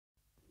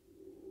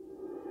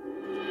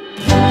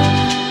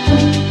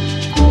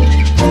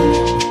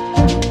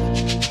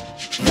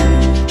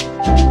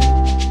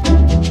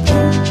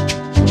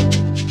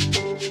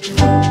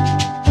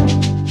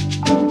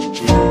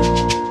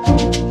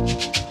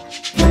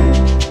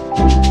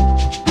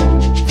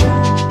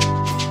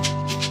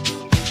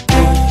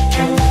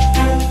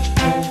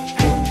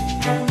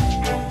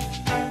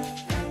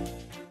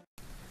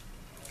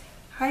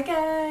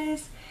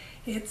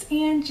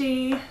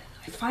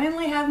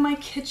finally have my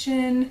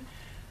kitchen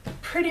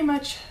pretty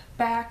much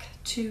back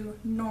to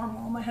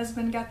normal. My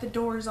husband got the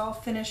doors all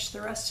finished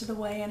the rest of the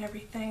way and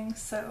everything,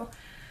 so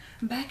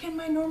I'm back in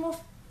my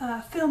normal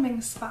filming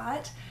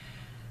spot.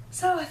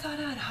 So I thought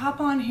I'd hop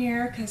on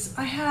here because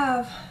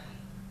I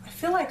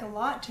feel like a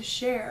lot to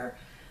share.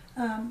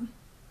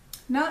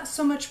 Not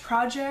so much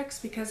projects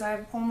because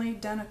I've only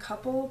done a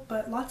couple,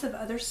 but lots of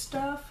other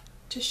stuff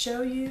to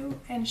show you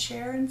and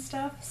share and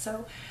stuff.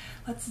 So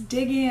let's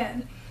dig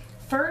in.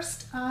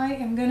 First, I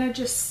am gonna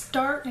just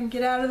start and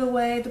get out of the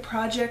way the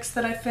projects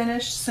that I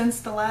finished since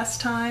the last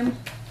time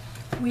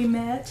we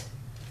met.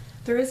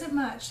 There isn't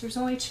much, there's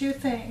only 2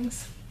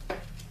 things.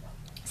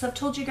 So I've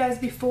told you guys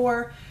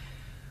before,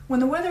 when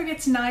the weather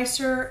gets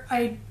nicer,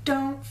 I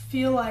don't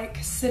feel like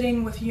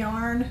sitting with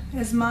yarn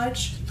as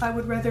much. I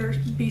would rather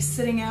be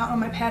sitting out on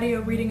my patio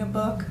reading a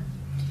book.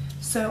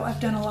 So I've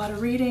done a lot of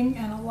reading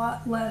and a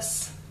lot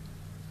less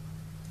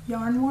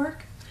yarn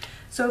work.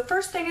 So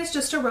first thing is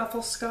just a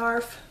ruffle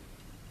scarf.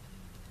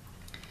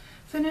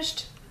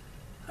 Finished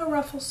a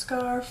ruffle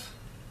scarf,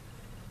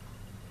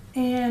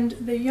 and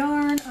the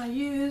yarn I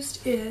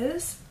used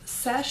is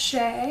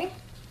Sachet.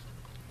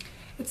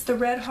 It's the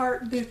Red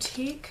Heart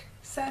Boutique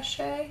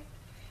Sachet,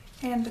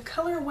 and the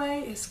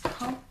colorway is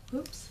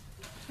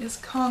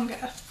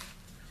Conga.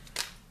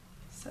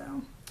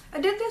 So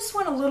I did this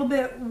one a little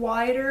bit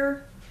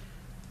wider.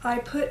 I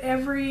put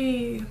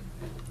every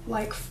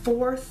like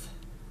 4th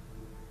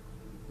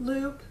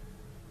loop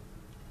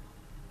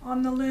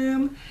on the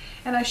loom,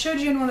 and I showed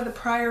you in one of the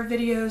prior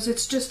videos,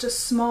 it's just a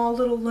small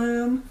little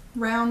loom,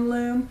 round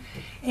loom,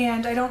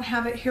 and I don't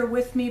have it here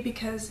with me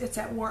because it's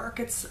at work.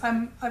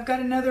 I've got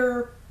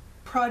another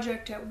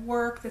project at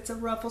work that's a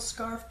ruffle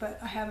scarf, but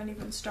I haven't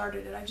even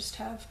started it. I just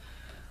have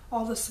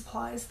all the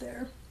supplies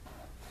there.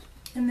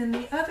 And then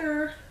the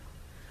other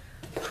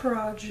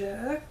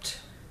project,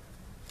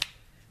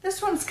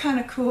 this one's kind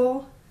of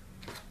cool.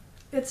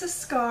 It's a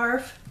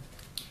scarf,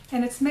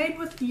 and it's made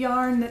with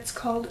yarn that's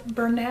called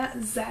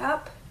Bernat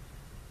Zap,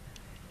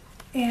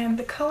 and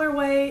the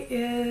colorway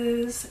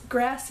is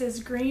Grass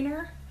is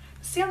Greener.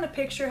 See on the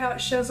picture how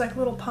it shows like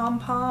little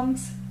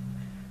pom-poms?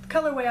 The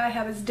colorway I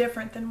have is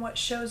different than what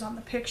shows on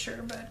the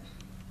picture, but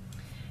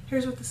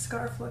here's what the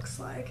scarf looks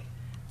like.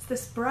 It's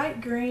this bright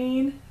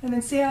green, and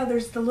then see how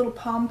there's the little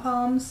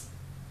pom-poms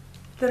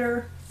that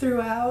are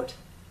throughout,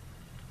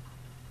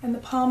 and the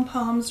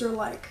pom-poms are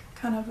like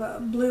kind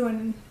of blue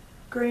and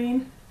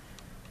green.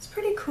 It's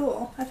pretty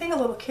cool. I think a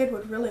little kid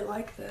would really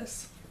like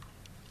this.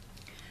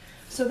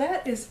 So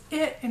that is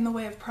it in the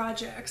way of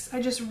projects.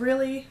 I just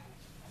really,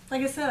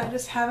 like I said, I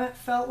just haven't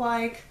felt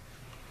like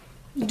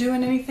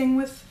doing anything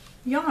with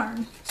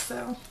yarn.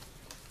 So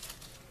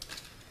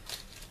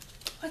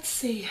let's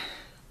see.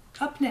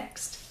 Up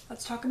next,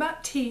 let's talk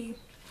about tea.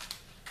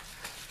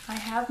 I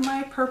have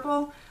my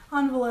purple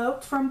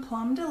envelope from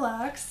Plum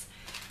Deluxe.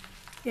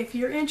 If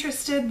you're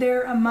interested,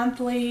 they're a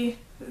monthly.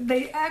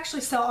 They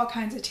actually sell all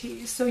kinds of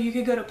teas, so you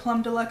could go to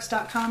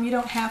plumdeluxe.com. You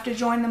don't have to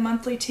join the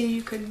monthly tea.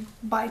 You could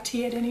buy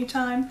tea at any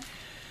time.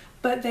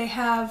 But they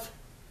have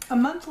a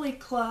monthly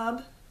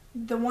club.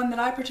 The one that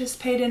I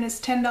participate in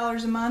is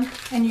 $10 a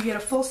month, and you get a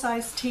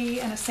full-size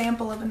tea and a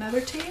sample of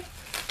another tea.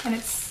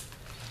 And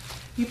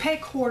you pay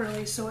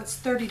quarterly, so it's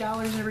 $30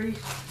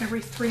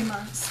 every 3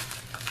 months.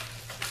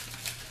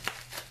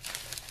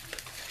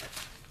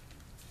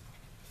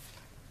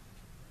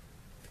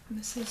 And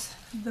this is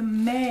the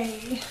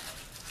May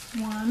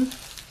one.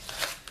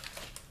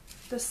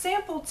 The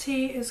sample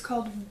tea is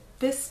called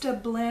Vista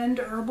Blend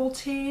Herbal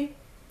Tea,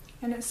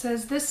 and it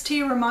says, this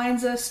tea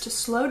reminds us to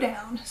slow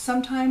down.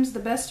 Sometimes the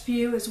best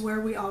view is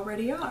where we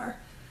already are.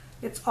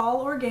 It's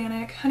all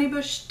organic,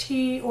 honeybush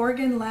tea,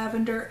 Oregon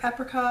lavender,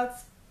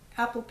 apricots,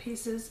 apple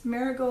pieces,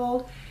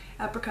 marigold,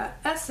 apricot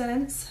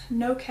essence,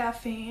 no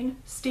caffeine,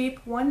 steep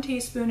 1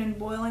 teaspoon in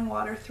boiling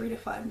water 3 to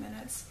 5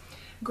 minutes.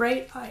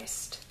 Great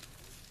iced.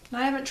 And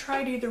I haven't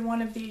tried either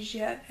one of these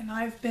yet, and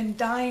I've been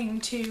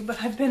dying to,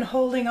 but I've been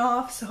holding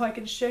off so I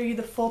could show you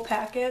the full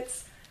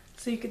packets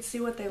so you could see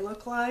what they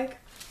look like.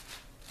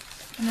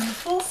 And then the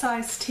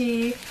full-size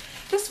tea,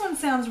 this one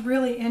sounds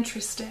really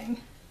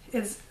interesting.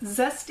 It's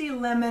Zesty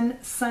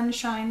Lemon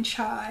Sunshine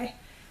Chai.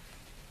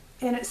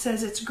 And it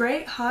says it's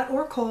great hot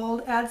or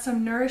cold, add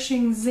some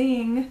nourishing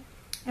zing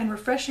and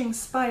refreshing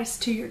spice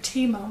to your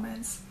tea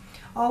moments.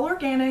 All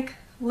organic,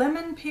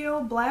 lemon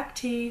peel, black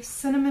tea,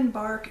 cinnamon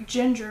bark,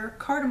 ginger,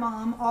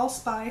 cardamom,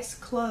 allspice,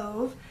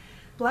 clove,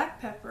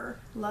 black pepper,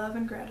 love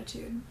and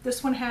gratitude.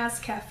 This one has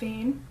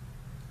caffeine,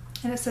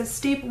 and it says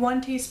steep 1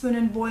 teaspoon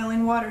in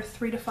boiling water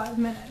 3 to 5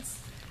 minutes.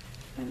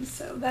 And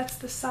so that's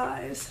the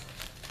size.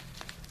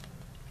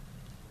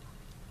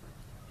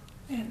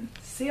 And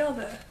see all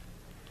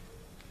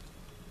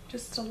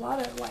just a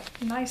lot of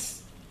like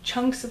nice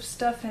chunks of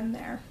stuff in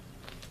there.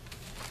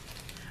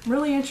 I'm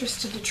really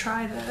interested to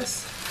try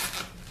this.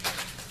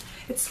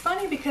 It's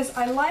funny because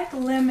I like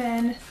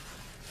lemon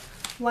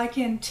like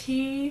in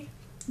tea,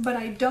 but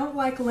I don't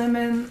like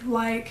lemon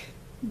like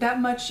that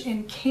much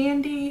in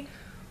candy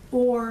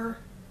or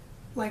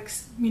like,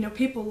 you know,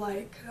 people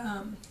like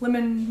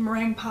lemon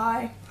meringue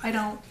pie. I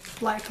don't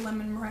like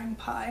lemon meringue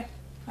pie.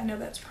 I know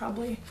that's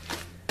probably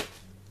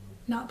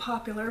not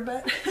popular,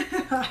 but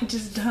I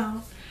just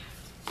don't.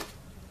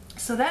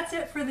 So that's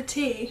it for the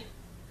tea.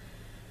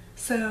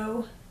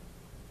 So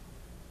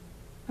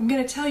I'm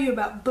going to tell you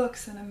about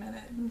books in a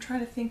minute. I'm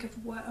trying to think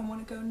of what I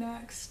want to go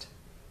next,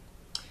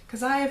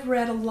 because I have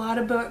read a lot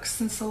of books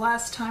since the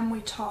last time we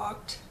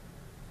talked.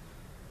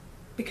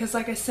 Because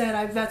like I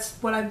said, that's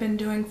what I've been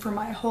doing for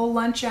my whole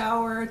lunch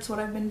hour. It's what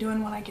I've been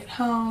doing when I get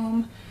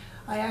home.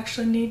 I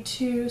actually need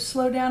to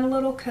slow down a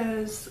little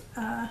because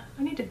I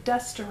need to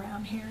dust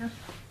around here.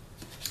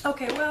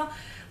 Okay, well,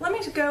 let me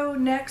go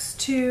next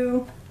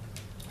to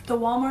the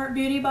Walmart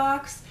Beauty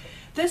Box.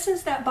 This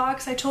is that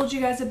box I told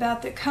you guys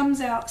about that comes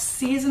out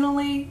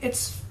seasonally.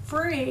 It's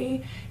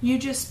free. You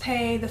just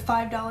pay the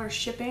 $5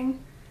 shipping.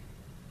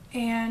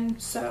 And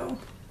so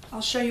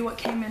I'll show you what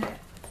came in it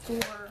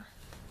for.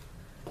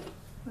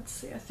 Let's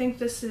see, I think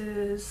this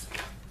is,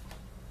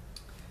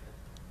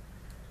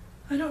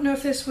 I don't know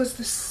if this was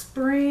the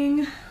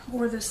spring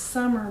or the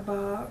summer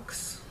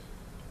box.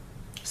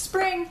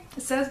 Spring,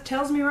 it says, it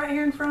tells me right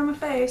here in front of my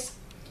face.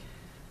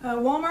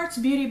 Walmart's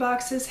beauty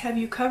boxes have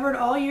you covered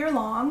all year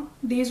long.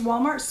 These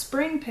Walmart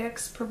spring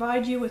picks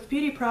provide you with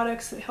beauty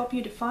products that help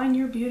you define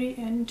your beauty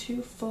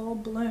into full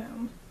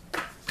bloom.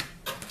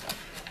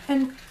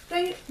 And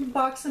they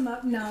box them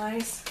up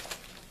nice.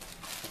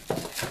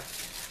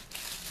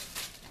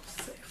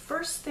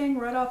 First thing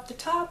right off the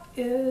top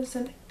is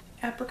an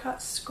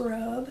apricot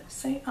scrub,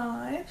 St.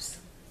 Ives.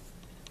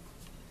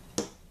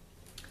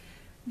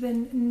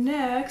 Then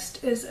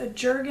next is a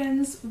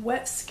Jergens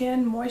Wet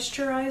Skin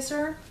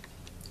Moisturizer.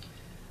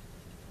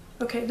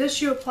 Okay, this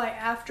you apply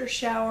after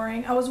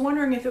showering. I was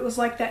wondering if it was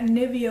like that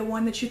Nivea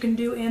one that you can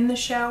do in the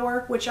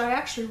shower, which I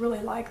actually really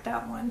like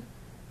that one.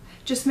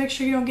 Just make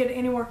sure you don't get it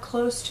anywhere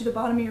close to the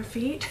bottom of your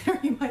feet or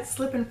you might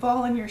slip and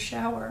fall in your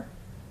shower.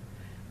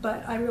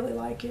 But I really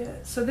like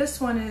it. So this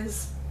one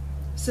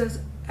says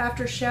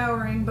after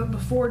showering but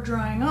before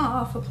drying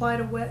off, apply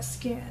to wet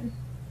skin.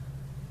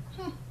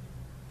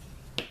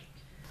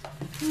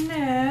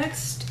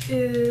 Next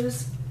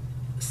is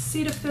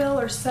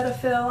Cetaphil or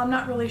Cetaphil. I'm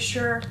not really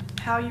sure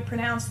how you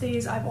pronounce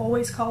these. I've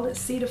always called it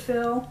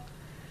Cetaphil.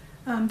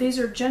 These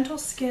are gentle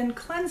skin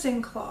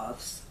cleansing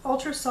cloths,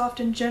 ultra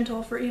soft and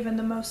gentle for even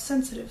the most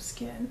sensitive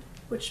skin,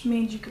 which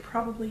means you could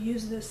probably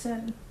use this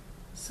in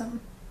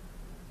some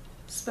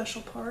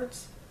special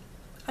parts.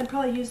 I'd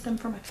probably use them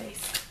for my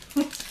face.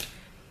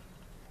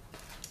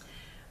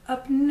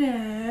 Up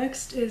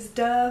next is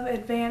Dove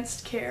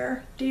Advanced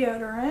Care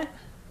deodorant.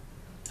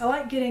 I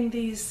like getting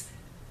these.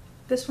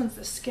 This one's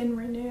the Skin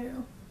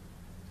Renew,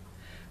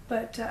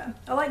 but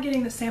I like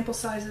getting the sample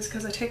sizes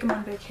because I take them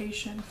on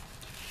vacation.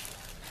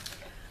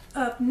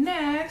 Up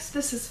next,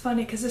 this is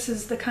funny because this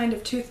is the kind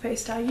of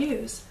toothpaste I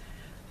use.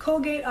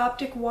 Colgate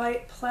Optic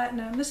White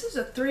Platinum. This is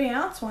a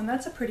 3-ounce one.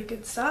 That's a pretty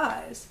good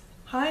size.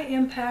 High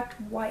Impact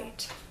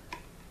White.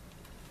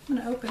 I'm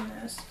gonna open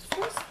this.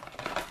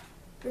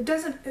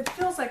 It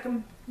feels like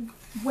I'm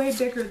way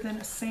bigger than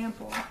a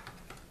sample.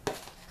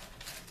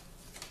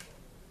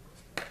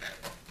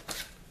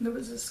 There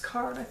was this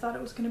card. I thought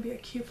it was gonna be a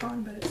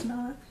coupon, but it's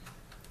not. I'm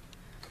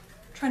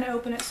trying to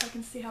open it so I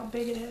can see how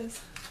big it is.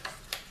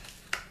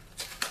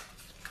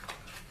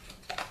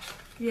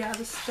 Yeah,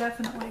 this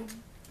definitely,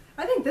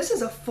 I think this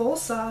is a full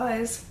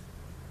size.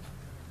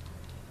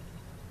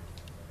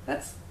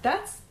 That's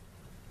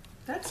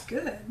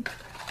good.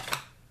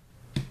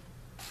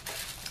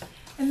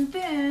 And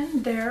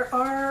then there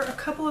are a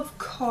couple of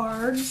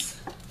cards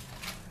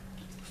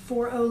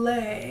for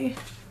Olay.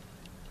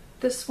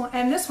 This one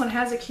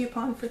has a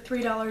coupon for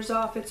 $3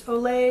 off. It's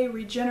Olay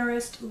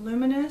Regenerist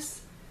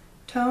Luminous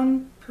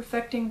Tone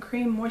Perfecting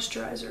Cream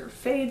Moisturizer.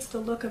 Fades the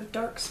look of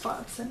dark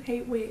spots in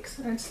 8 weeks.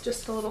 And it's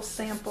just a little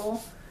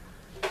sample.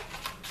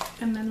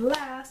 And then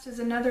last is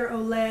another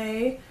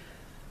Olay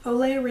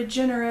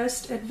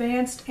Regenerist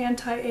Advanced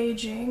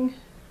Anti-Aging.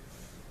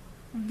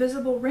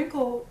 Visible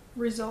wrinkle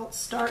results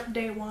start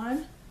day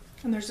 1.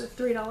 And there's a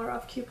 $3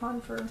 off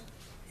coupon for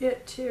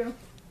it too.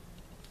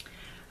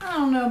 I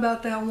don't know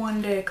about that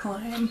 1-day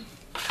claim.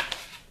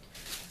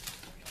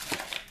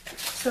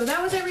 So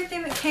that was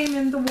everything that came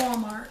in the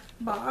Walmart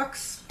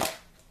box.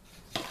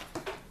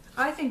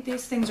 I think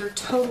these things are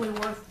totally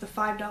worth the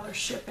 $5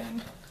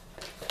 shipping.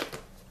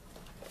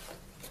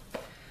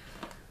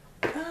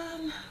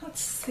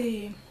 Let's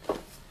see.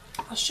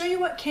 I'll show you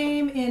what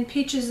came in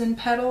Peaches and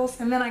Petals,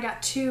 and then I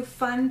got 2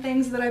 fun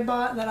things that I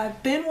bought that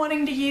I've been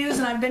wanting to use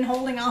and I've been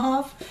holding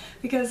off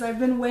because I've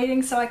been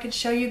waiting so I could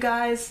show you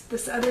guys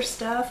this other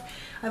stuff.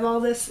 I have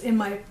all this in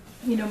my,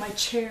 my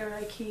chair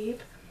I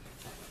keep.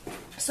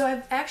 So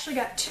I've actually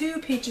got 2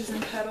 Peaches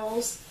and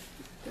Petals.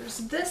 There's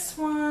this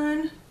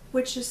one,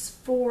 which is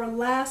for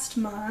last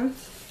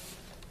month.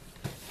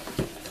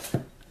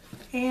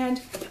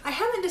 And I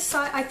haven't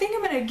decided, I think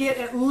I'm going to get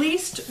at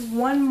least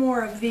 1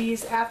 more of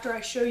these after I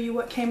show you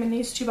what came in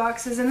these 2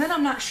 boxes, and then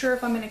I'm not sure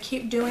if I'm going to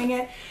keep doing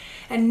it.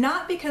 And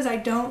not because I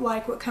don't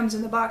like what comes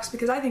in the box,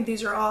 because I think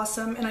these are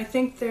awesome, and I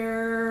think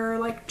they're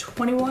like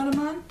 $21 a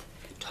month.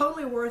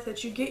 Totally worth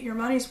it. You get your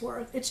money's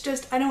worth. It's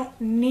just I don't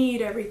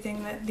need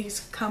everything that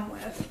these come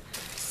with.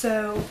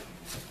 So,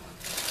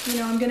 you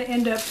know, I'm going to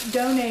end up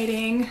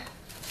donating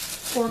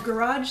or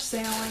garage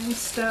sailing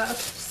stuff.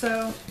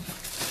 So,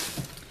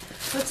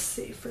 let's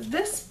see. For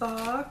this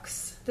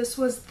box, this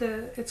was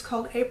it's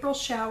called April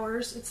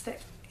Showers. It's the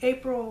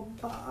April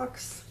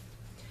box.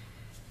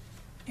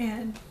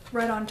 And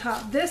right on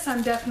top, this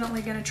I'm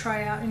definitely going to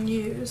try out and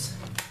use.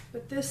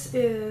 But this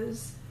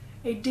is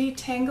a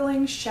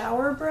detangling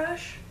shower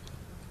brush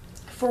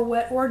for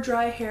wet or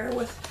dry hair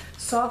with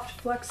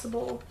soft,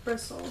 flexible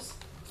bristles.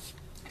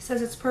 It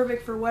says it's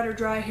perfect for wet or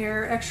dry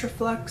hair, extra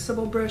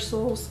flexible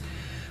bristles,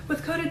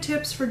 with coated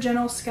tips for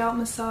gentle scalp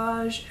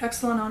massage,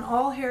 excellent on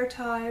all hair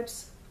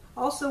types,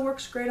 also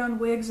works great on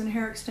wigs and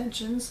hair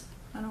extensions.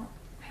 I don't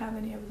have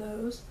any of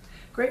those.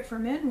 Great for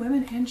men,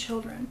 women, and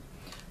children.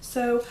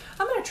 So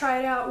I'm going to try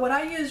it out. What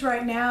I use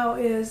right now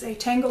is a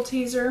Tangle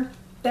Teezer.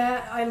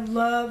 I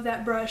love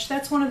that brush.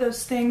 That's one of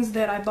those things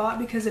that I bought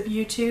because of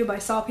YouTube. I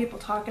saw people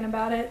talking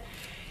about it,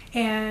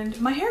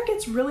 and my hair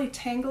gets really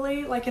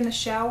tangly like in the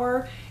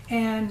shower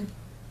and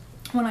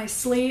when I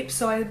sleep.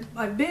 So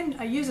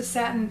I use a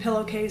satin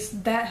pillowcase.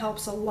 That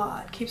helps a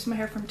lot, keeps my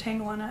hair from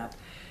tangling up.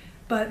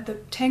 But the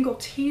Tangle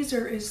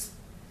Teezer is,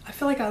 I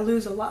feel like I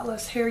lose a lot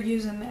less hair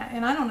using that,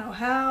 and I don't know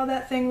how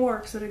that thing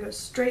works, that it goes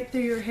straight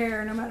through your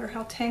hair no matter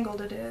how tangled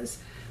it is.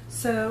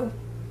 So,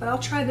 but I'll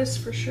try this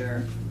for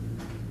sure.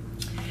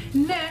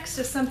 Next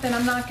is something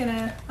I'm not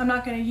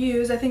gonna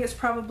use. I think it's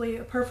probably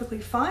a perfectly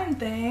fine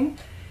thing.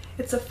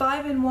 It's a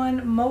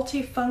 5-in-1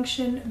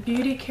 multi-function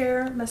beauty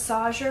care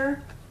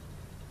massager,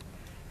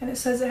 and it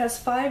says it has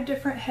 5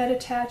 different head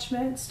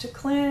attachments to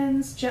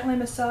cleanse, gently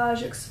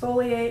massage,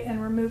 exfoliate,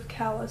 and remove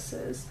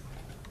calluses.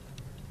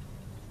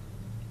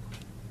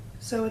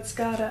 So it's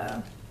got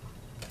a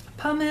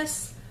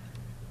pumice,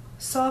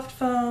 soft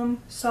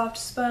foam, soft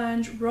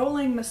sponge,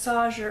 rolling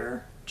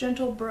massager,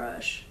 gentle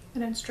brush,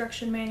 an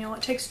instruction manual.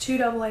 It takes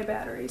 2 AA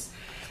batteries.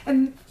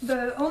 And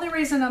the only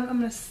reason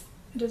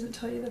it doesn't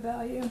tell you the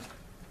value.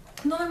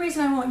 The only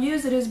reason I won't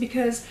use it is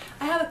because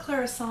I have a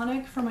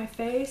Clarisonic for my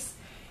face,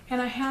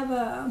 and I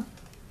have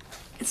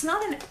it's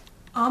not an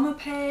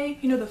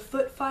Amape, you know, the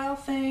foot file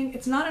thing.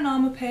 It's not an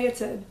Amape,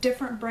 it's a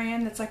different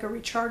brand that's like a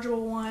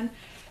rechargeable one.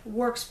 It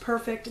works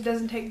perfect, it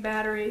doesn't take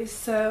batteries,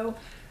 so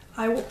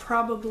I will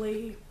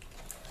probably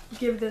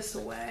give this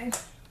away.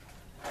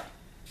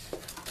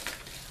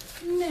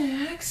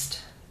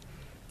 Next,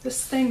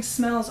 this thing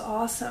smells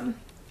awesome,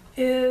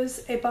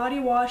 is a body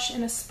wash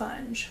and a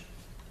sponge.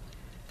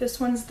 This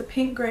one's the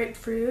pink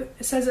grapefruit.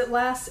 It says it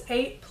lasts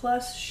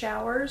 8+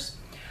 showers.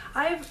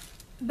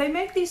 They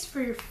make these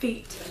for your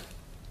feet,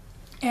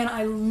 and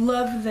I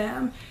love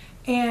them.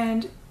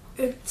 And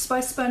it's by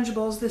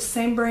Spongeables, this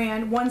same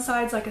brand. One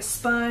side's like a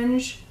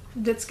sponge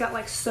that's got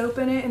like soap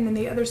in it, and then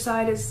the other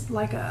side is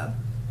like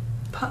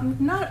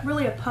not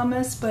really a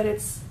pumice, but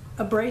it's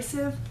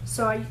abrasive,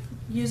 so I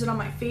use it on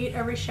my feet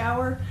every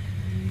shower.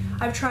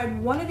 I've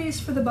tried one of these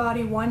for the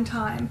body one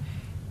time,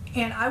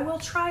 and I will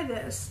try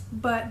this,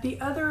 but the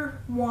other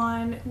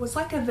one was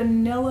like a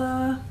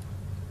vanilla,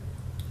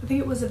 I think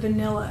it was a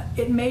vanilla.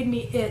 It made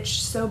me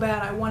itch so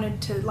bad I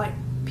wanted to like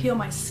peel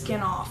my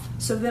skin off,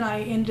 so then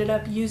I ended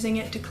up using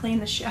it to clean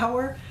the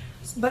shower.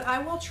 But I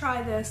will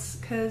try this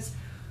because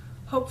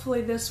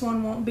hopefully this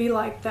one won't be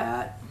like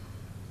that,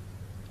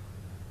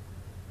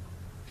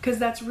 because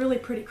that's really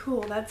pretty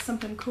cool. That's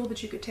something cool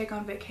that you could take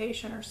on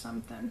vacation or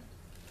something.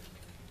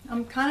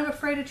 I'm kind of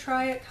afraid to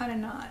try it, kind of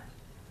not,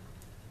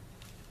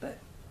 but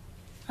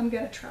I'm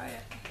gonna try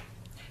it,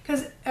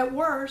 because at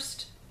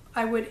worst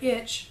I would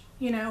itch,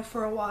 you know,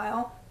 for a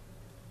while,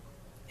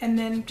 and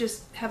then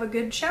just have a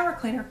good shower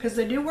cleaner, because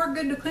they do work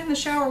good to clean the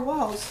shower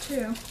walls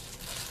too.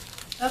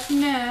 Up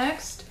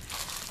next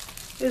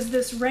is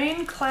this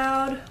Rain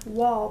Cloud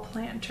wall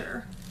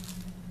planter.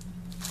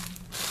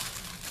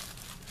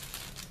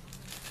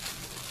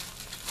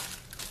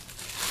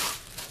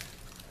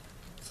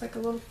 It's like a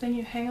little thing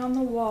you hang on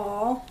the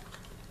wall.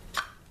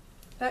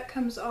 That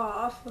comes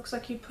off. Looks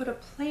like you put a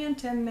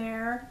plant in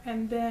there,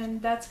 and then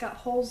that's got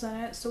holes in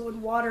it, so it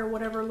would water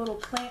whatever little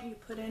plant you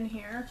put in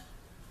here.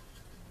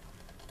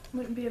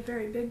 Wouldn't be a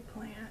very big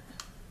plant.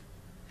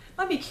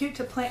 Might be cute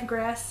to plant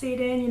grass seed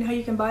in. You know how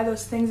you can buy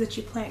those things that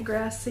you plant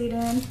grass seed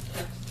in? It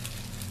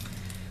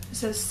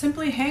says,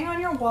 simply hang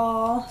on your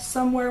wall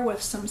somewhere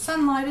with some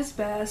sunlight is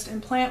best,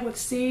 and plant with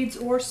seeds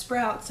or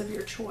sprouts of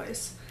your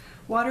choice.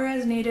 Water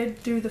as needed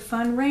through the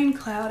fun rain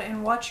cloud,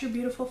 and watch your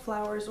beautiful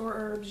flowers or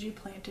herbs you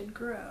planted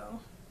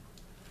grow.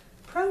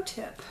 Pro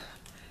tip: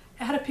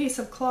 add a piece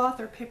of cloth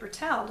or paper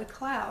towel to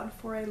cloud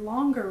for a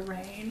longer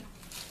rain.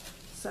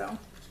 So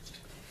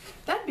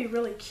that'd be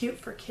really cute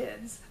for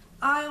kids.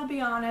 I'll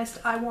be honest,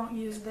 I won't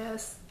use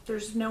this.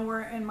 There's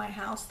nowhere in my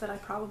house that I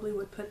probably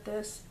would put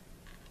this.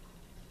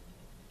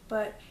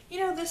 But you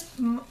know, this,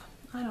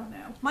 I don't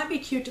know, might be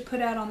cute to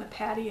put out on the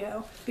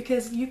patio,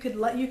 because you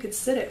could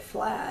sit it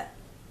flat.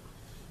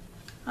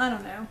 I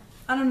don't know.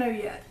 I don't know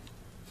yet.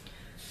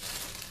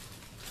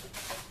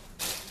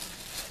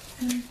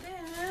 And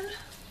then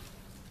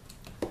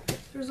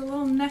there's a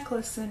little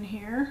necklace in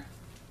here.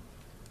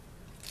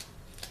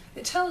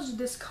 It tells you,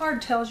 this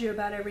card tells you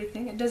about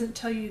everything. It doesn't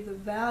tell you the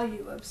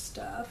value of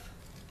stuff.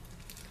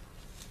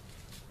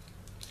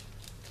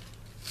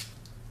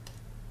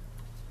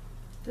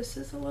 This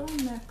is a little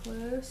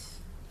necklace.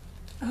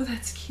 Oh,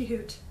 that's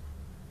cute.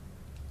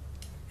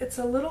 It's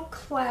a little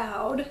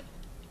cloud,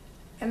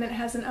 and then it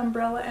has an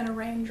umbrella and a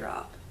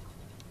raindrop.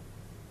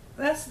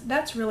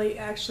 That's really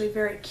actually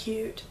very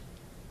cute.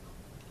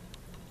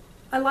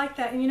 I like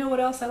that. And you know what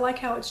else? I like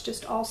how it's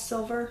just all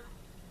silver.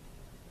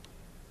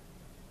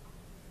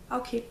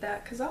 I'll keep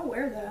that because I'll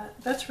wear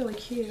that. That's really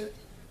cute.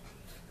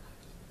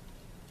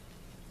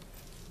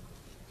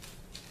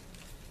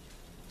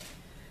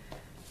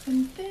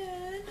 And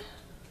then,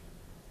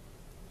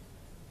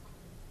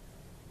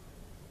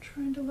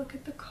 trying to look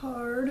at the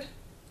card,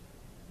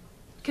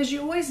 because you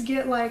always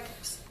get like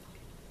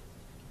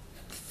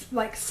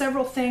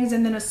several things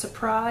and then a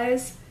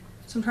surprise.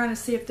 So I'm trying to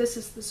see if this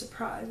is the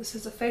surprise. This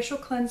is a facial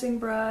cleansing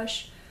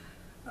brush,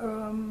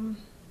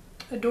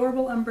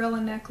 adorable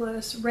umbrella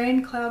necklace,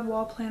 rain cloud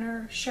wall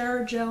planner,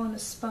 shower gel and a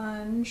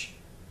sponge,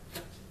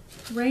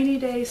 rainy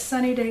day,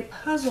 sunny day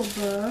puzzle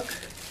book.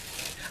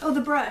 Oh,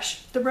 the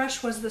brush. The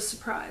brush was the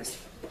surprise.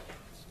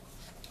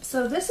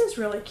 So this is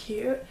really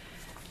cute.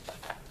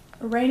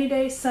 A rainy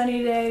day,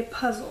 sunny day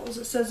puzzles.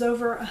 It says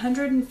over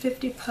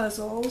 150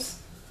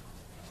 puzzles.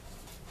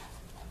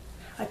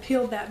 I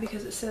peeled that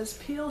because it says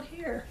peel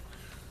here.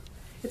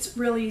 It's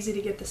really easy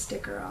to get the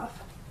sticker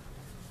off.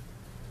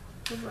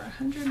 Over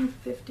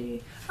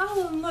 150.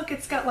 Oh, and look,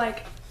 it's got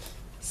like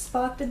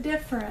spot the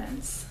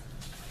difference.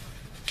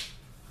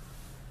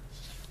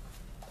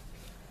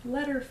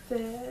 Letter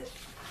fit.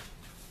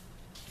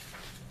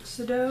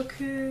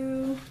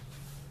 Sudoku.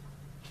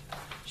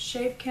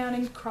 Shape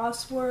counting,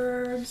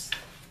 crosswords.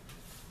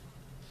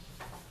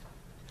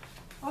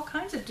 All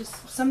kinds of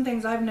just some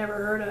things I've never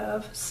heard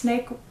of.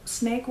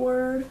 Snake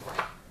word.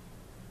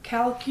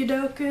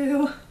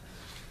 Calcudoku.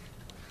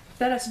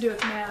 That has to do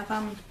with math.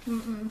 I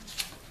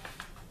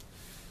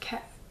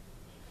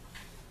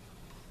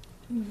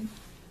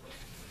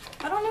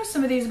don't know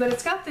some of these, but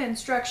it's got the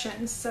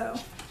instructions, so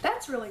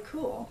that's really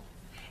cool.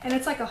 And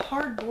it's like a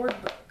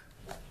hardboard book.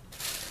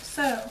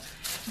 So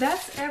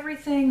that's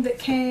everything that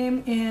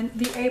came in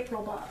the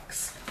April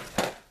box.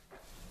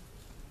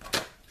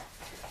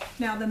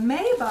 Now the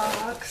May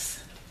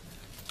box,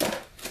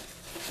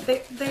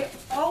 they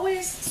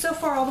always, so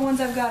far all the ones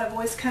I've got have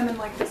always come in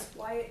like this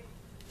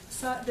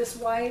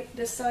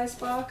size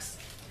box.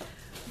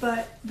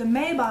 But the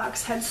May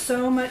box had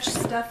so much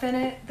stuff in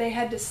it, they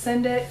had to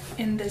send it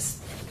in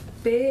this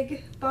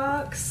big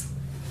box.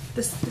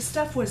 The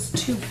stuff was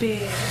too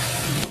big.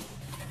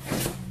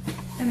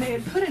 And they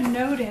had put a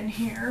note in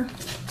here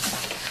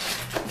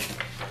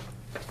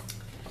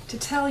to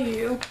tell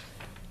you,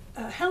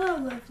 hello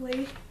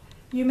lovely,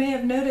 you may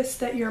have noticed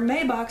that your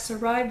May box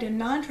arrived in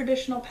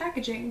non-traditional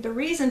packaging. The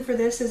reason for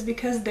this is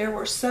because there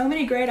were so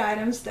many great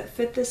items that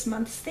fit this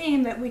month's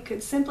theme that we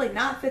could simply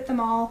not fit them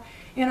all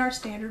in our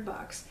standard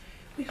box.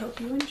 We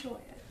hope you enjoy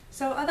it.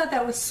 So I thought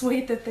that was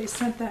sweet that they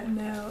sent that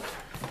note.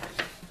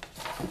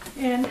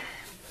 And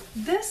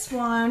this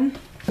one,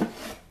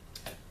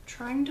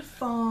 trying to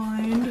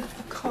find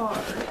a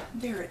card.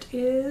 There it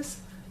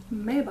is,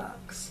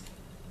 Maybox.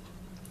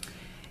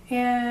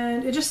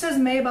 And it just says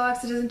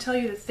Maybox, it doesn't tell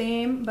you the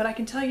theme, but I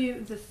can tell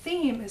you the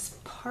theme is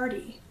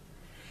party,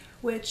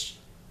 which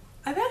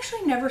I've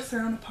actually never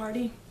thrown a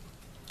party.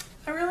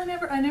 I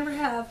never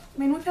have. I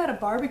mean, we've had a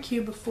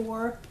barbecue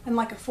before, and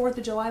like a 4th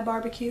of July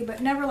barbecue, but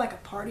never like a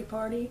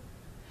party.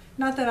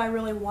 Not that I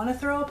really want to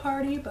throw a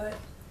party, but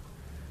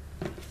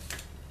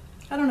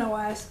I don't know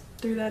why I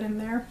threw that in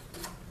there.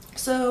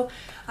 So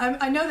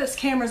I know this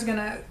camera's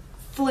gonna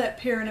flip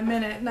here in a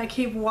minute, and I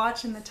keep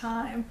watching the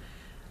time.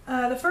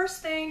 The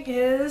first thing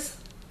is,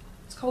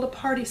 it's called a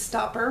party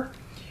stopper.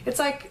 It's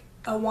like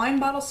a wine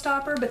bottle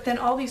stopper, but then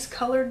all these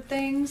colored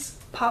things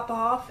pop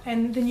off,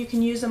 and then you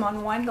can use them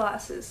on wine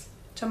glasses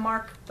to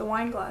mark the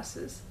wine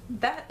glasses.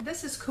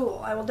 This is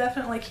cool. I will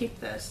definitely keep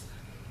this.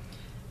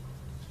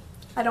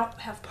 I don't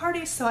have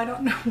parties, so I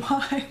don't know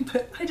why,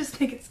 but I just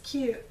think it's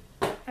cute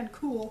and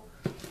cool.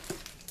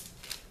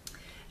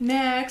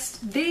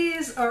 Next,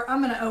 these are,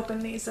 I'm going to open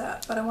these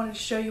up, but I wanted to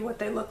show you what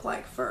they look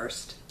like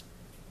first.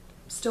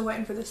 Still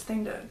waiting for this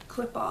thing to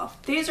clip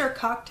off. These are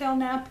cocktail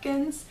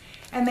napkins,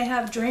 and they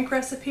have drink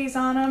recipes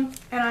on them,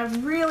 and I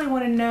really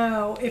want to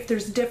know if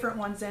there's different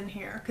ones in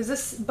here,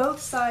 because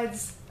both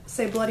sides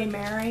say Bloody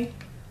Mary,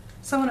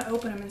 so I want to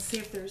open them and see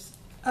if there's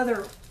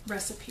other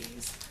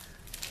recipes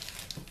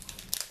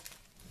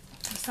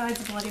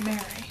besides Bloody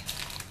Mary.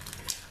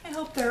 I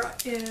hope there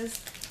is.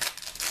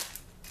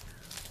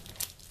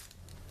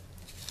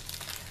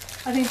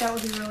 I think that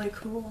would be really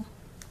cool.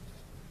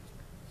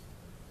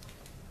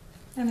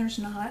 And there's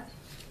not.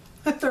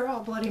 They're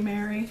all Bloody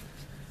Mary.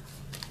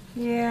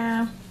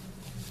 Yeah.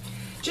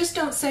 Just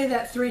don't say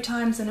that 3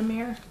 times in a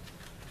mirror.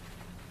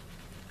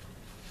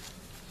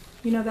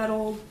 You know, that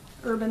old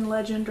urban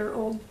legend or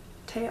old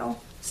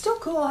tale. Still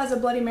cool, has a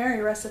Bloody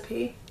Mary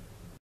recipe.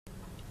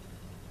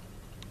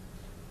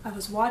 I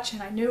was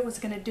watching, I knew it was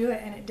going to do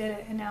it, and it did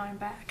it, and now I'm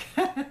back.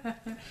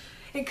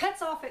 It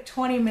cuts off at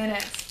 20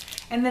 minutes,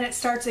 and then it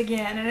starts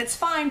again, and it's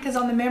fine because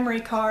on the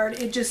memory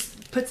card, it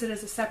just puts it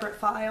as a separate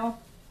file.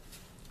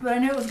 But I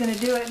knew it was going to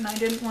do it, and I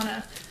didn't want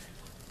to,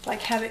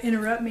 like, have it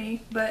interrupt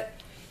me. But,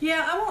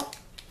 yeah,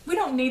 we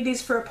don't need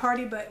these for a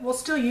party, but we'll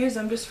still use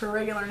them just for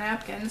regular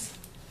napkins.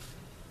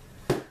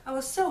 I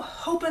was so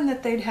hoping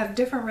that they'd have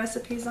different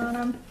recipes on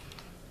them.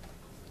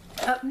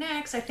 Up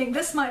next, I think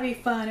this might be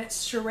fun.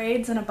 It's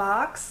Charades in a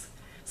Box,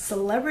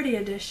 Celebrity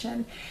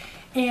Edition.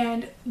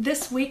 And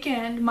this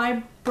weekend,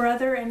 my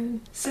brother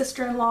and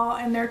sister-in-law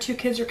and their 2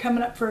 kids are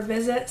coming up for a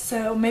visit,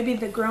 so maybe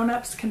the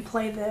grown-ups can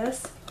play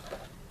this.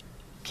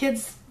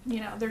 Kids, you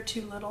know, they're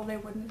too little, they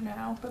wouldn't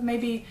know. But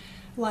maybe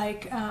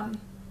like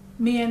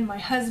me and my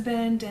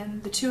husband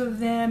and the 2 of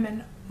them,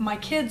 and my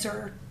kids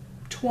are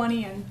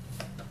 20 and,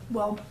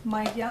 well,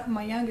 my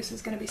youngest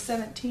is going to be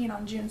 17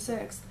 on June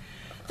 6th.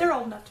 They're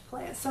old enough to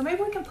play it, so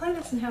maybe we can play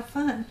this and have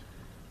fun.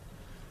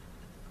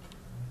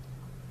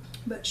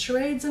 But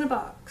Charades in a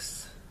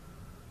Box.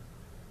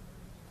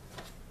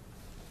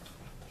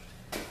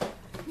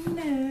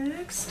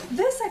 Next,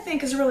 this I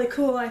think is really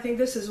cool. I think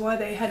this is why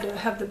they had to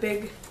have the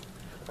big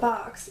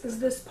box, is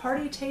this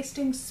party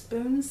tasting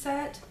spoon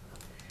set.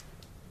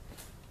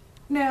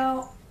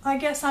 Now, I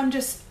guess I'm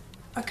just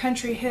a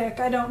country hick,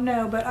 I don't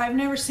know, but I've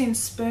never seen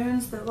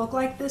spoons that look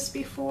like this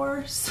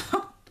before,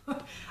 so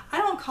I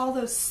don't call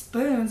those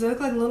spoons. They look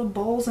like little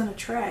bowls in a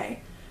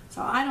tray.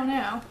 So I don't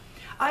know.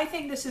 I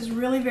think this is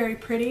really very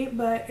pretty,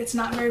 but it's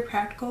not very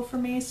practical for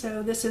me,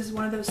 so this is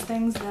one of those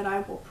things that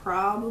I will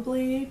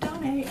probably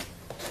donate.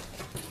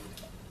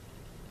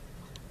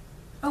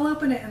 I'll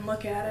open it and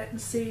look at it and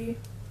see,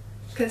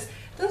 because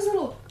those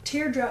little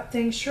teardrop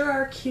things sure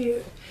are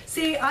cute.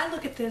 See, I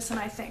look at this and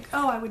I think,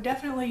 oh, I would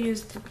definitely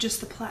use just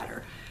the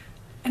platter.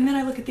 And then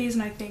I look at these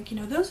and I think, you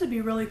know, those would be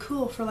really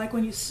cool for like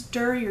when you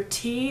stir your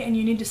tea and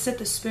you need to sit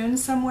the spoon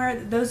somewhere.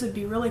 Those would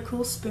be really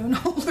cool spoon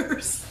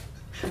holders.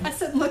 I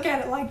sit and look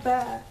at it like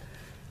that.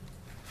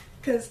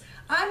 Because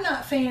I'm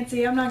not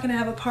fancy. I'm not going to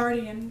have a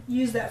party and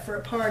use that for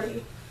a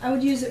party. I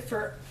would use it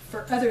for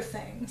other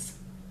things.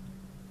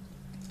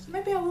 So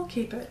maybe I will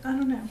keep it. I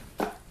don't know.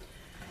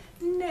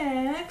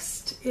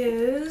 Next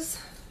is,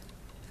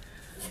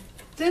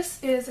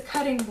 this is a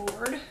cutting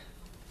board,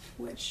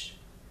 which,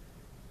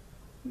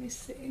 let me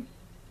see.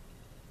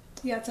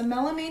 Yeah, it's a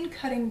melamine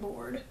cutting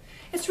board.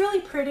 It's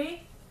really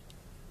pretty.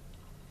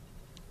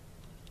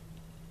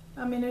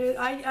 I mean,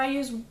 I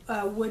use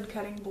wood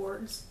cutting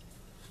boards,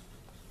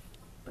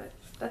 but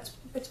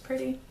it's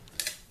pretty.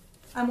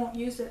 I won't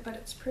use it, but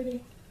it's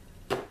pretty.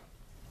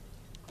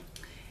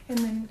 And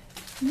then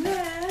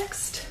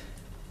next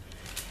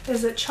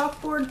is a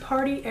chalkboard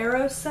party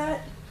arrow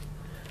set.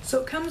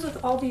 So it comes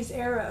with all these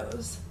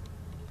arrows,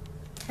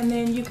 and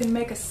then you can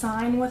make a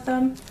sign with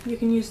them. You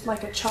can use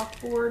like a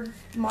chalkboard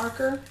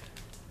marker.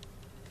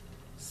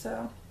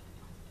 So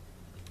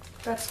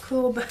that's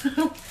cool, but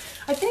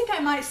I think I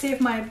might see if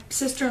my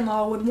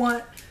sister-in-law would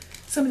want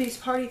some of these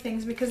party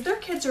things, because their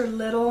kids are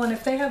little, and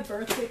if they have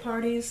birthday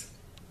parties,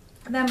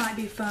 that might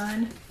be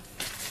fun.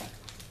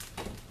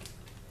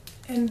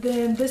 And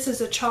then this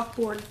is a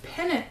chalkboard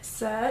pennant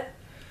set,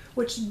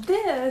 which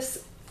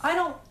this, I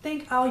don't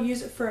think I'll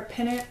use it for a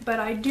pennant, but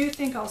I do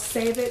think I'll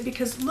save it,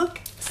 because look,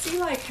 see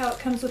like how it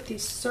comes with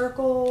these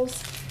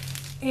circles,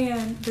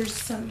 and there's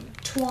some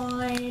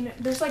twine,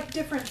 there's like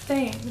different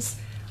things.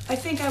 I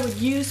think I would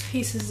use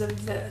pieces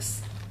of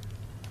this,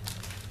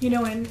 you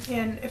know, and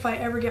if I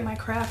ever get my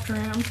craft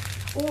room,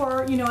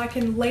 or, you know, I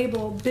can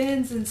label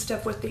bins and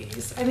stuff with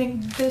these. I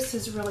think this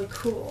is really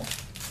cool.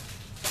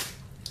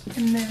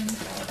 And then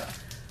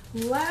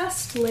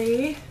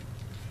lastly,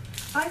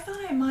 I thought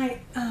I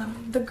might,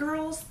 the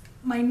girls,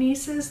 my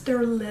nieces,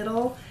 they're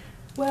little.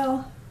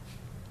 Well,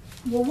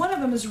 one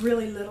of them is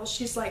really little.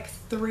 She's like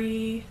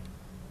 3.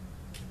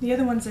 The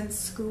other one's in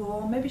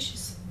school. Maybe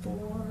she's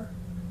 4.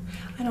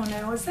 I don't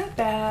know. Is that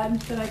bad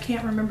that I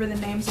can't remember the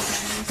names of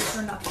their names?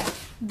 Or not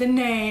the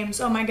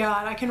names. Oh my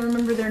God, I can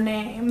remember their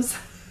names.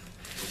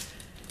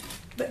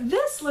 But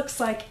this looks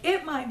like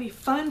it might be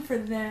fun for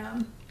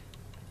them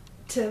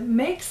to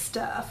make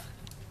stuff.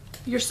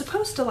 You're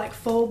supposed to like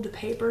fold the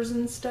papers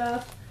and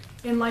stuff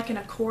in like an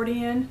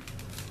accordion,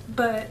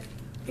 but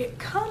it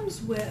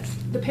comes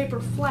with the paper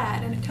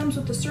flat and it comes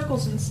with the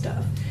circles and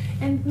stuff.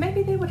 And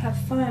maybe they would have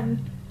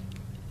fun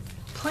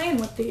playing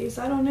with these.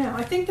 I don't know.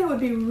 I think that would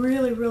be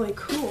really, really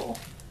cool.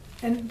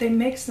 And they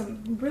make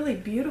some really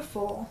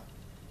beautiful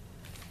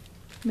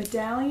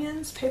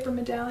medallions, paper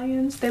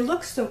medallions. They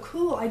look so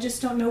cool. I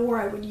just don't know where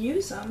I would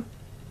use them.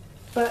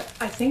 But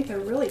I think they're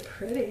really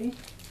pretty.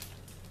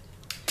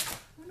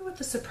 What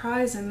the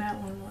surprise in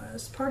that one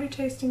was. Party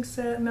tasting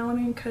set,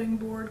 melamine cutting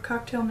board,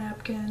 cocktail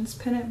napkins,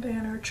 pennant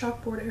banner,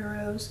 chalkboard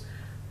arrows,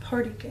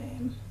 party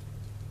game.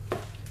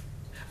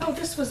 Oh,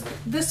 this was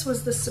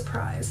the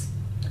surprise.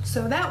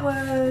 So that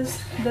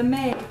was the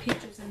May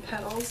Peaches and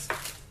Petals.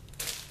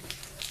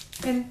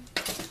 And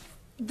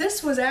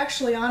this was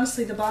actually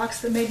honestly the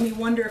box that made me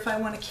wonder if I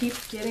want to keep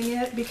getting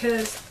it,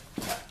 because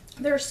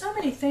there are so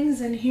many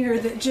things in here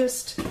that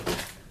just,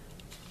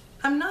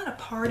 I'm not a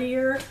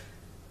partier,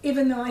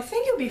 even though I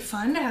think it would be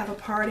fun to have a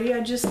party.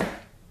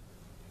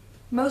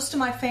 Most of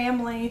my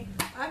family,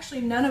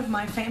 actually none of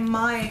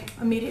my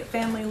immediate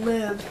family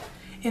live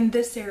in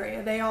this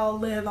area. They all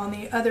live on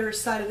the other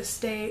side of the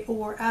state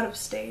or out of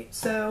state.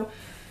 So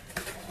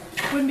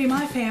it wouldn't be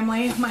my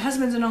family. My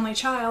husband's an only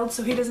child,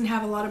 so he doesn't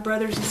have a lot of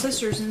brothers and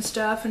sisters and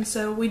stuff, and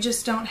so we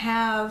just don't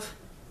have,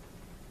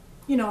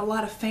 you know, a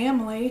lot of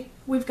family.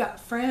 We've got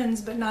friends,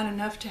 but not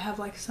enough to have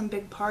like some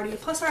big party.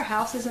 Plus our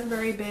house isn't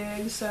very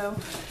big, so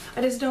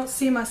I just don't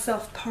see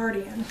myself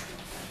partying.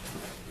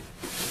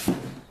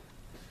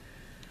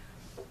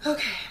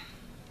 Okay,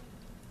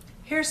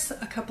 here's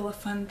a couple of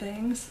fun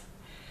things.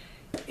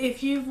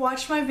 If you've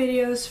watched my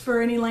videos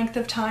for any length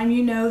of time,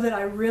 you know that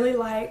I really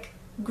like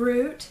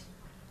Groot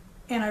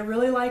and I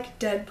really like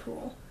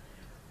Deadpool.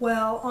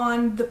 Well,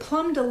 on the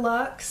Plum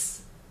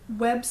Deluxe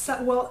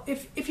website, well,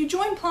 if you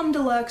join Plum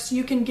Deluxe,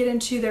 you can get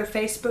into their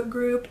Facebook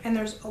group, and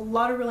there's a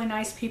lot of really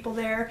nice people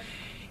there.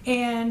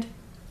 And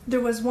there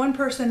was one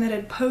person that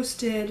had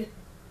posted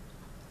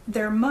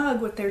their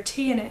mug with their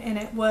tea in it, and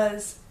it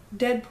was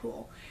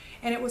Deadpool.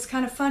 And it was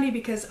kind of funny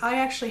because I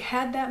actually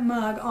had that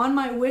mug on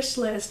my wish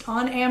list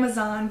on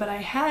Amazon, but I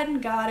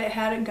hadn't got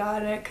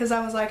it because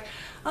I was like,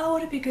 oh,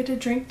 would it be good to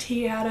drink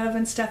tea out of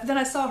and stuff. Then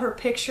I saw her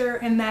picture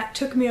and that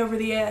took me over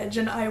the edge,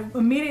 and I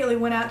immediately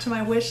went out to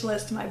my wish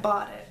list and I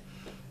bought it.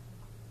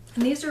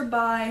 And these are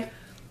by,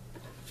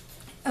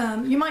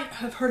 you might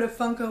have heard of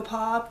Funko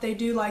Pop. They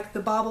do like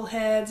the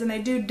bobbleheads and they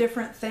do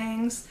different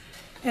things.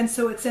 And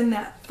so it's in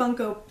that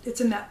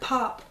it's in that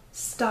pop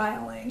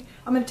styling.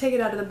 I'm going to take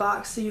it out of the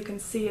box so you can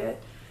see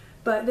it.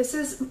 But this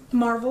is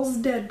Marvel's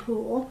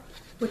Deadpool,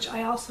 which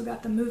I also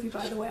got the movie,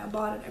 by the way. I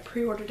bought it, I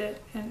pre-ordered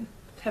it, and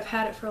have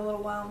had it for a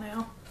little while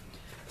now.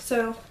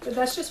 So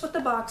that's just what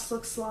the box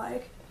looks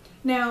like.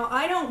 Now,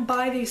 I don't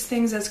buy these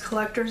things as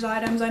collector's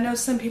items. I know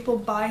some people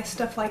buy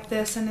stuff like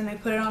this and then they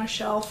put it on a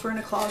shelf or in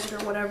a closet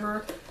or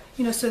whatever,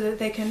 you know, so that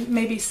they can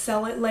maybe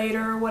sell it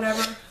later or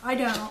whatever. I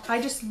don't.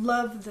 I just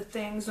love the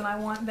things and I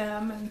want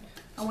them and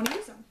I want to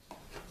use them.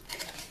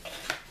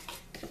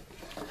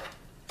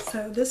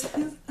 So this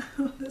is,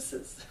 oh, this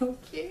is so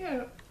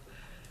cute.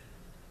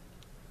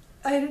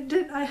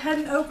 I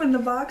hadn't opened the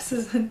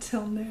boxes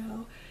until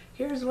now.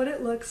 Here's what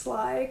it looks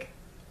like.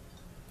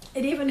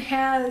 It even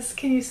has,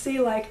 can you see,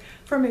 like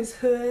from his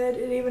hood,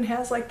 it even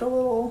has like the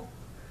little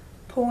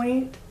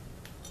point.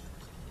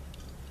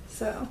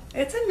 So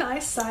it's a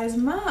nice size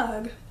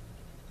mug.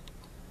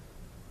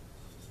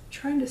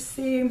 Trying to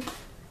see if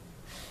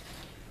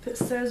it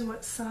says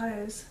what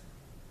size.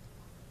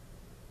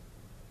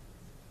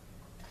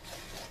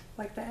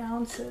 Like the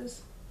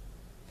ounces.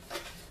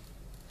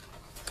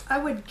 I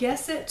would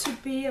guess it to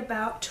be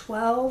about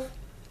 12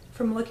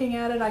 from looking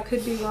at it. I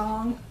could be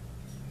wrong.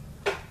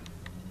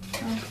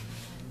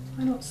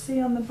 I don't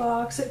see on the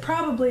box. It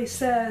probably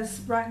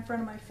says right in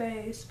front of my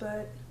face,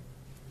 but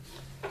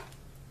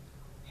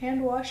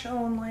hand wash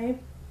only,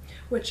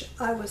 which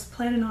I was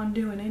planning on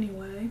doing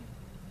anyway.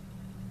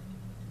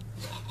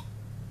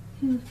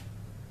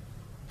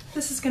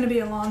 This is going to be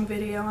a long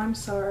video. I'm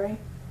sorry.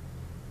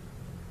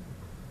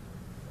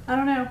 I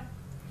don't know.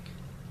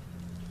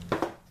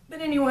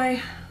 But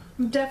anyway,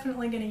 I'm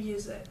definitely going to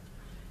use it.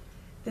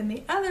 Then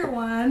the other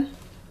one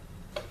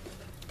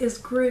is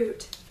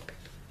Groot.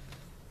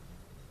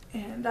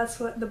 And that's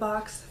what the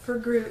box for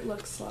Groot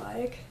looks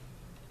like.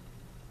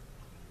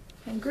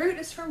 And Groot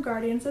is from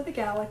Guardians of the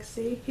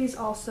Galaxy. He's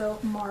also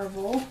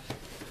Marvel.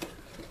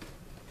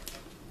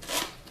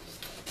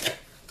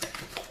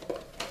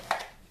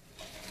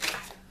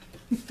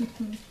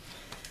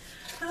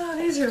 Oh,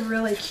 these are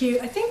really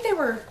cute. I think they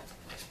were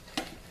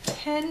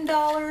 $10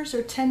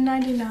 or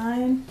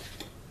 $10.99.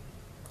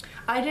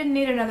 I didn't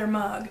need another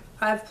mug.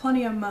 I have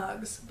plenty of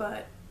mugs,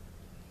 but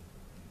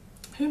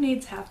who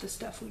needs half the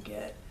stuff we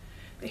get?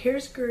 But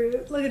here's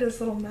Groot. Look at his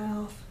little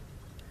mouth.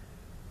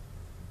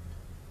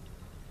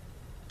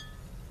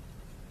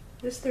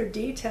 Just their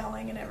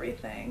detailing and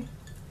everything.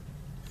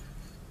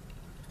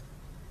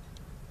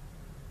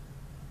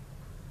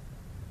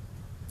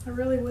 I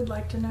really would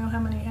like to know how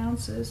many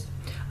ounces.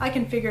 I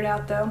can figure it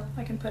out though.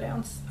 I can put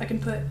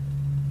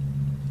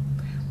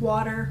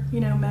water, you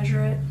know,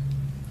 measure it.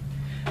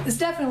 It's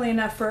definitely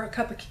enough for a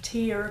cup of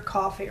tea or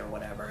coffee or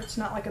whatever. It's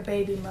not like a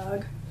baby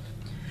mug.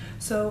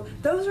 So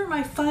those are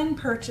my fun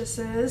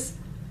purchases.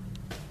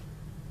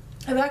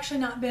 I've actually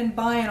not been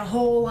buying a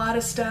whole lot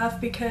of stuff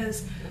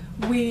because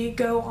we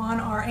go on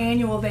our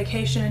annual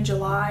vacation in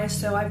July,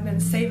 so I've been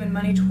saving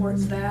money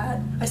towards that.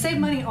 I save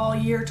money all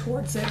year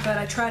towards it, but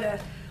I try to,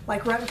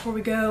 like right before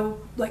we go,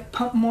 like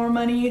pump more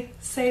money,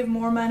 save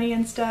more money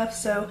and stuff.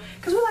 So,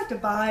 because we like to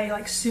buy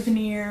like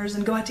souvenirs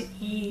and go out to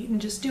eat and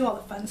just do all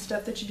the fun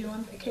stuff that you do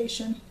on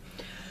vacation.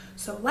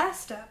 So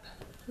last up,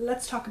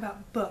 let's talk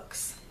about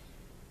books.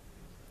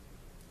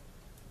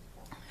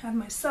 I have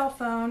my cell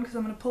phone because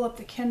I'm going to pull up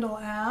the Kindle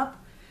app.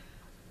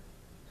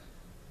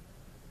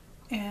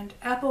 And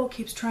Apple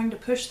keeps trying to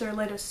push their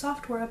latest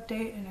software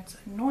update, and it's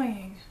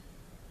annoying.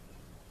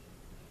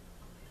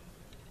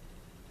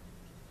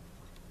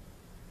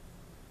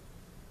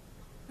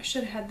 I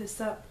should have had this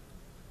up.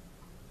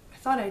 I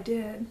thought I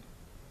did.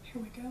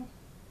 Here we go.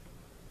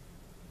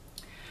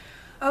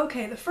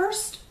 Okay,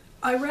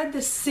 I read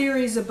this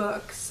series of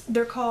books.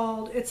 They're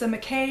called, it's a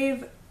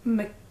McCabe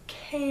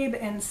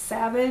and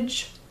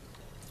Savage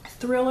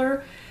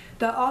thriller.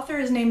 The author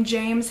is named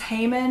James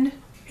Hayman,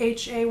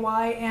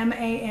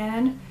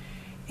 Hayman,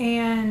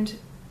 and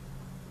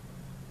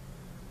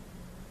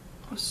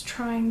I was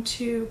trying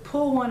to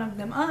pull one of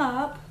them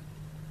up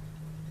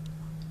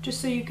just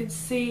so you could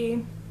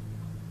see.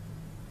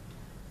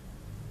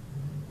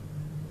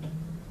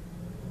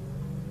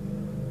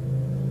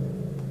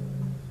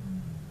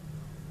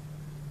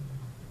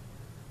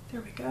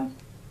 There we go.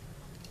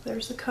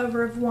 There's the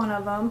cover of one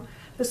of them.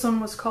 This one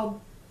was called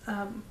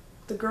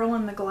The Girl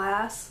in the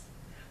Glass.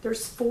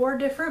 There's 4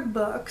 different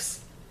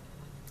books.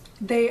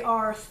 They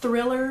are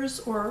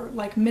thrillers, or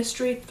like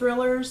mystery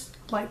thrillers,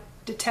 like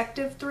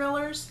detective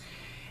thrillers.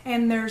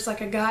 And there's like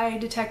a guy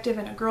detective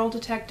and a girl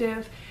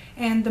detective.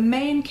 And the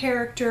main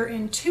character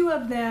in 2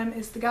 of them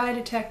is the guy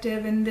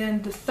detective, and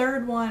then the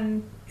third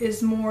one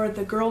is more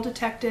the girl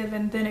detective,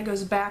 and then it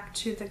goes back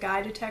to the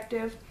guy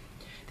detective.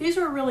 These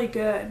were really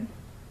good.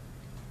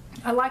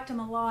 I liked them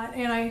a lot,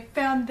 and I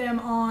found them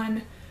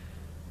on,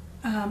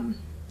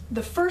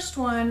 the first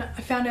one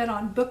I found it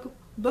on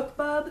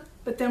BookBub,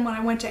 but then when I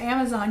went to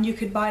Amazon you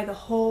could buy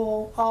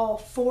all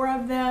 4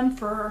 of them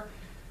for,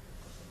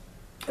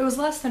 it was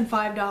less than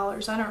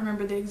 $5. I don't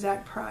remember the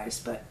exact price,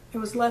 but it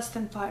was less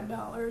than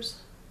 $5.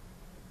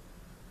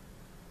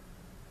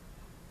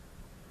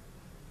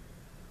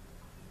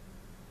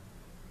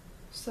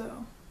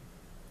 So,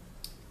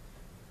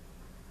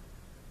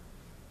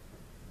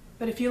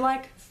 but if you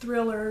like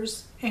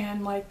thrillers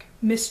and like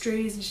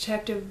mysteries,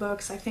 detective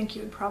books, I think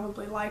you would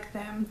probably like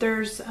them.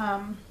 There's,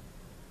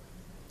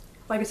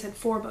 like I said,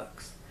 4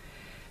 books.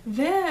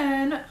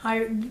 Then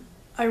I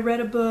read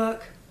a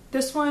book.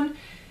 This one,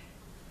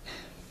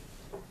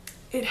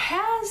 it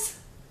has,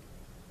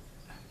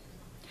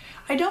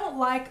 I don't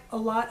like a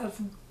lot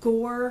of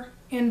gore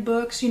in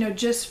books, you know,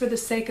 just for the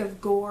sake of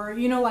gore.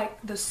 You know,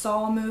 like the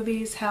Saw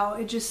movies, how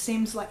it just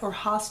seems like, or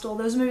Hostel,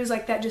 those movies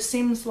like that just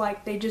seems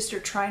like they just are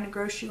trying to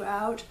gross you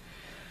out.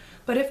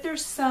 But if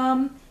there's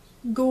some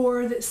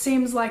gore that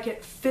seems like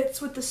it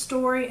fits with the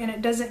story and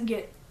it doesn't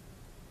get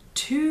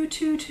too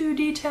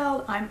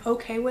detailed, I'm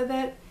okay with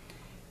it.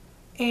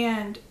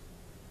 And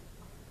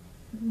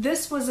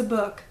this was a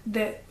book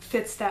that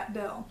fits that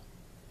bill.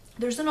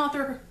 There's an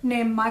author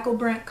named Michael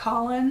Brent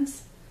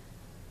Collins,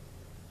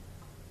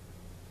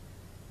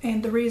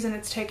 and the reason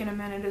it's taken a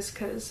minute is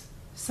because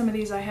some of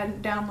these I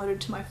hadn't downloaded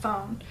to my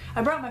phone.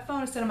 I brought my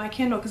phone instead of my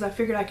Kindle because I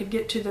figured I could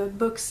get to the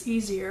books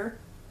easier.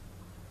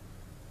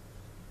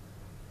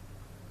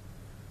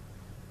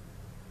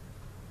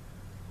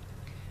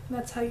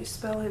 That's how you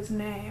spell his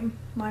name,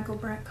 Michael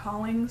Brent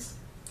Collins.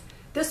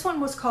 This one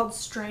was called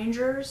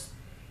Strangers,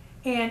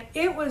 and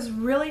it was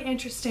really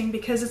interesting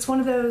because it's one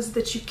of those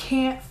that you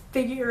can't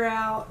figure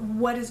out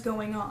what is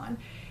going on.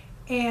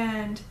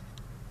 And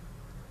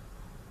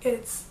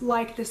it's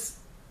like this,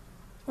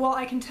 well,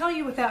 I can tell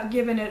you without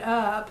giving it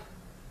up,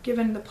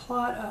 giving the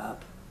plot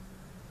up.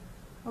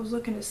 I was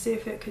looking to see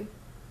if it could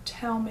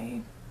tell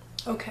me.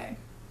 Okay.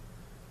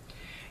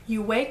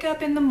 You wake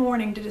up in the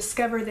morning to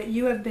discover that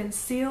you have been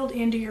sealed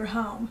into your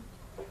home.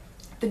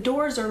 The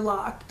doors are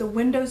locked, the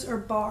windows are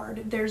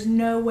barred, there's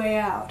no way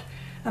out.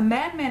 A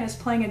madman is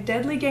playing a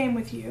deadly game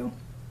with you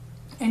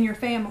and your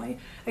family,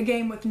 a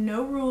game with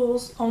no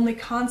rules, only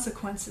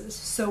consequences.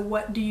 So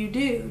what do you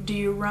do? Do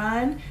you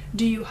run?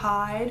 Do you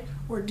hide?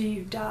 Or do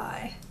you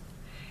die?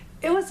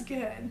 It was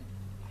good.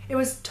 It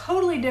was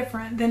totally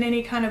different than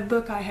any kind of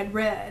book I had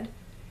read,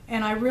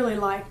 and I really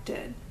liked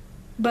it.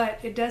 But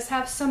it does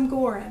have some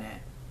gore in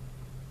it.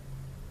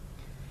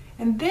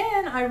 And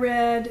then I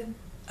read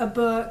a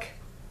book,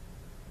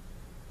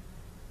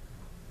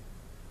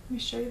 let me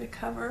show you the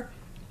cover,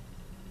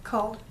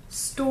 called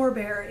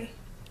Storeberry.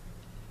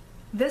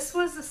 This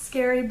was a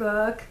scary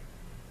book.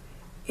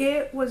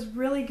 It was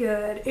really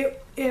good.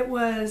 It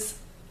was,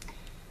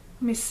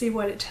 let me see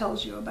what it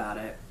tells you about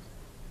it,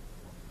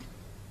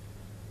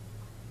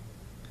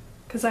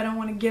 because I don't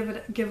want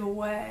to give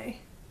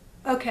away.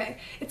 Okay,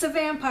 it's a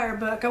vampire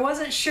book. I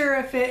wasn't sure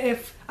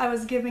if I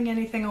was giving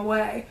anything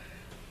away.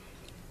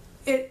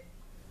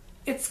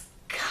 It's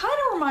kind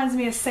of reminds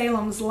me of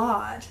Salem's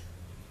Lot,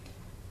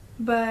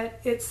 but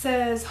it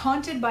says,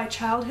 haunted by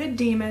childhood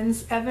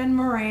demons, Evan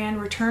Moran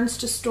returns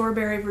to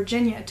Storeberry,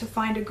 Virginia to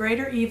find a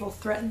greater evil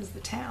threatens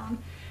the town.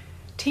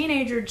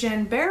 Teenager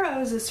Jen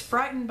Barrows is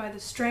frightened by the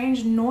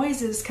strange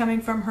noises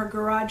coming from her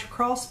garage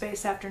crawl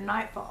space after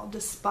nightfall,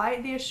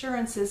 despite the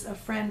assurances of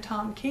friend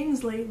Tom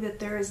Kingsley that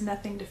there is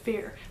nothing to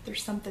fear.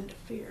 There's something to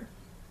fear.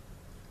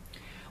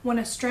 When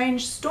a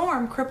strange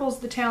storm cripples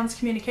the town's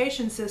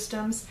communication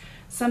systems,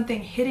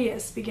 something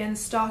hideous begins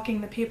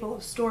stalking the people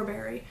of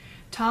Storeberry.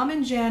 Tom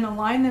and Jen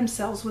align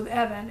themselves with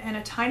Evan and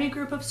a tiny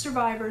group of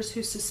survivors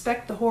who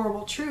suspect the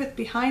horrible truth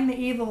behind the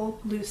evil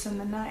loose in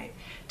the night.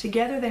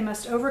 Together they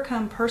must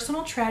overcome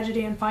personal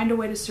tragedy and find a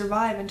way to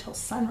survive until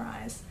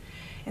sunrise.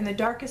 In the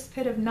darkest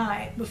pit of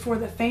night, before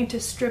the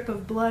faintest strip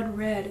of blood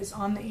red is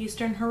on the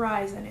eastern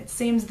horizon, it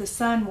seems the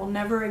sun will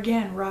never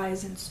again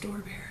rise in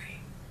Storeberry.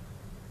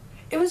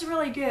 It was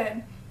really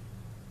good.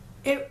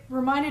 It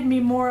reminded me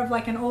more of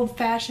like an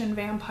old-fashioned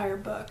vampire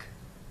book.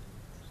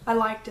 I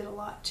liked it a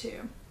lot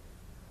too.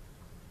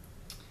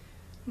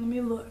 Let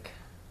me look.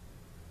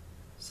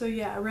 So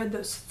yeah, I read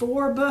those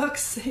 4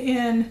 books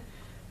in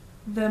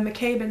the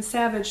McCabe and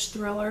Savage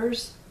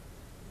thrillers.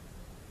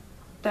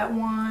 That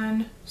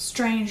one,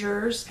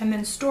 Strangers, and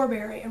then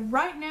Storeberry. And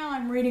right now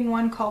I'm reading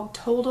one called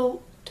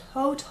Total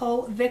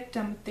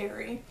Victim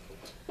Theory.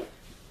 I'm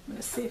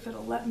gonna see if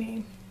it'll let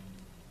me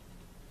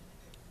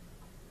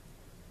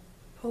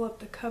pull up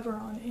the cover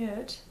on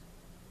it.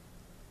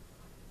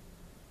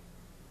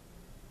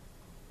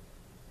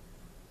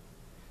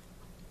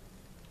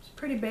 It's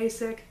pretty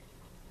basic.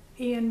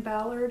 Ian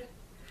Ballard.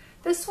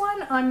 This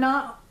one I'm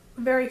not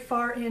very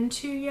far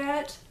into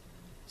yet,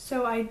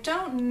 so I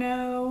don't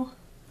know.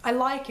 I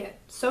like it.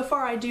 So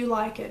far I do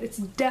like it. It's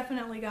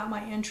definitely got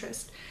my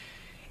interest.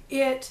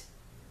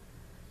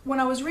 When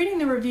I was reading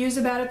the reviews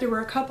about it, there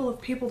were a couple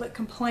of people that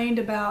complained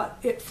about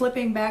it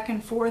flipping back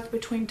and forth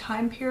between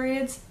time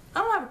periods. I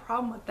don't have a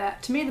problem with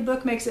that. To me, the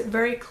book makes it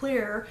very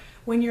clear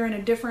when you're in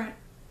a different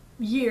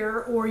year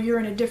or you're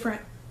in a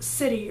different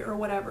city or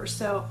whatever.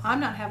 So I'm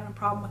not having a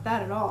problem with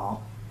that at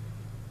all.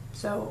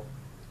 So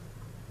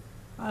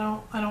I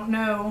don't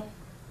know.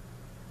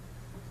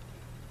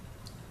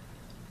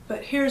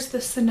 But here's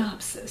the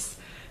synopsis.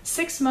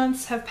 6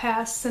 months have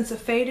passed since a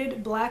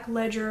faded black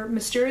ledger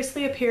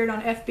mysteriously appeared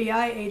on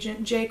FBI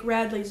agent Jake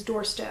Radley's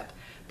doorstep.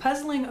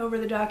 Puzzling over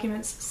the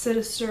document's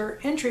sinister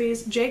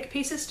entries, Jake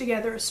pieces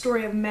together a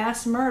story of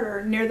mass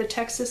murder near the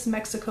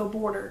Texas-Mexico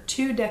border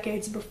 2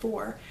 decades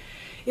before.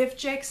 If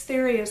Jake's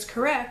theory is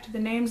correct, the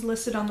names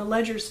listed on the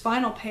ledger's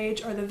final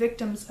page are the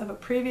victims of a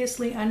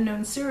previously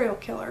unknown serial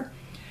killer.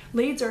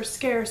 Leads are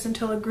scarce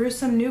until a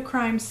gruesome new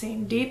crime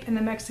scene deep in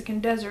the Mexican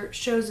desert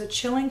shows a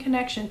chilling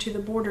connection to the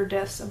border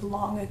deaths of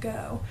long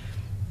ago.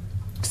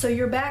 So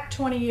you're back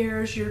 20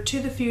 years, you're to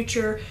the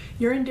future,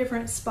 you're in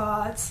different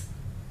spots.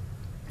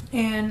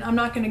 And I'm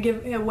not going to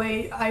give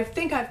away, I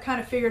think I've kind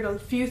of figured a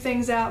few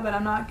things out, but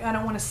I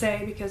don't want to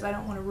say because I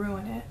don't want to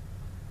ruin it.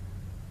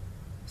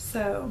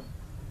 So,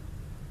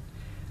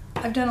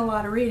 I've done a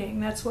lot of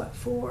reading. That's what,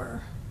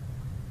 4,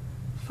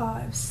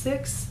 5,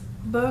 6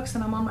 books,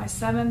 and I'm on my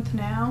 7th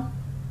now.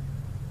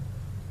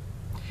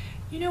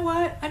 You know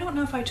what? I don't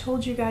know if I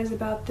told you guys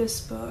about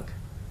this book.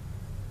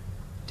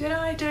 Did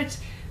I?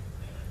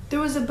 There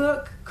was a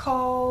book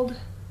called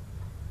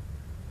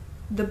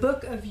The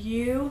Book of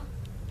You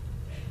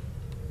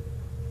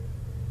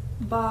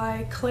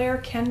by Claire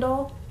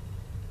Kendall.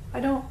 I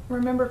don't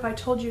remember if I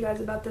told you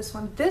guys about this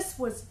one. This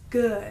was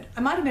good.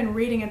 I might have been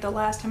reading it the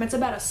last time. It's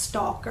about a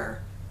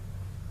stalker.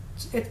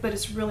 But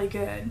it's really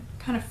good.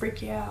 Kind of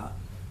freak you out.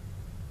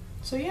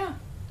 So yeah.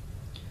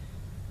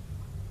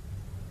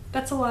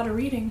 That's a lot of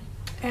reading.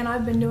 And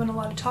I've been doing a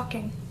lot of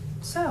talking.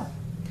 So,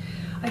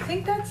 I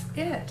think that's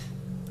it.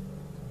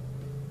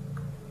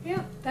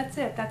 Yeah, that's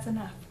it. That's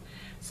enough.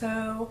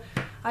 So,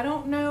 I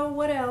don't know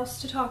what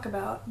else to talk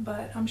about,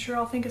 but I'm sure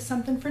I'll think of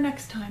something for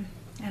next time.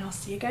 And I'll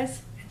see you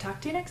guys and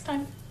talk to you next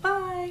time.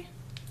 Bye!